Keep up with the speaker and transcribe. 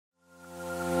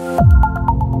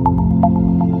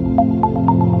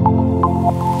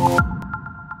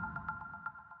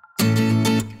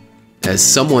As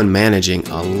someone managing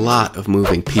a lot of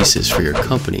moving pieces for your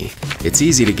company, it's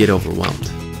easy to get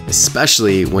overwhelmed,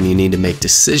 especially when you need to make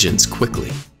decisions quickly.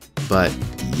 But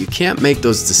you can't make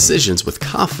those decisions with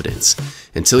confidence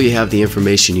until you have the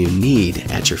information you need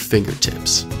at your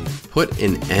fingertips. Put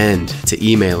an end to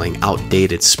emailing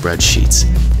outdated spreadsheets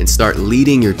and start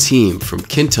leading your team from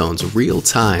Kintone's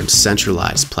real-time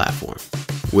centralized platform.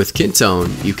 With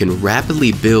Kintone, you can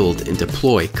rapidly build and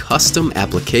deploy custom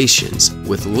applications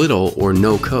with little or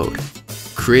no code.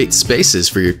 Create spaces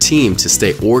for your team to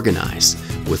stay organized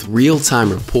with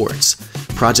real-time reports,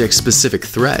 project-specific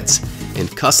threads,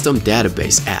 and custom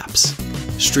database apps.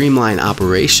 Streamline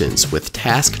operations with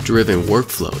task-driven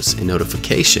workflows and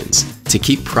notifications to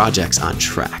keep projects on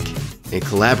track, and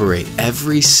collaborate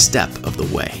every step of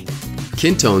the way.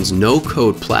 Kintone's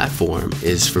no-code platform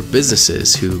is for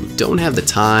businesses who don't have the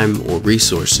time or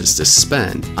resources to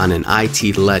spend on an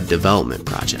IT-led development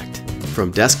project.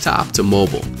 From desktop to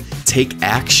mobile, take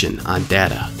action on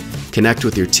data, connect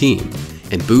with your team,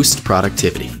 and boost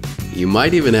productivity. You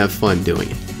might even have fun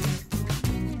doing it.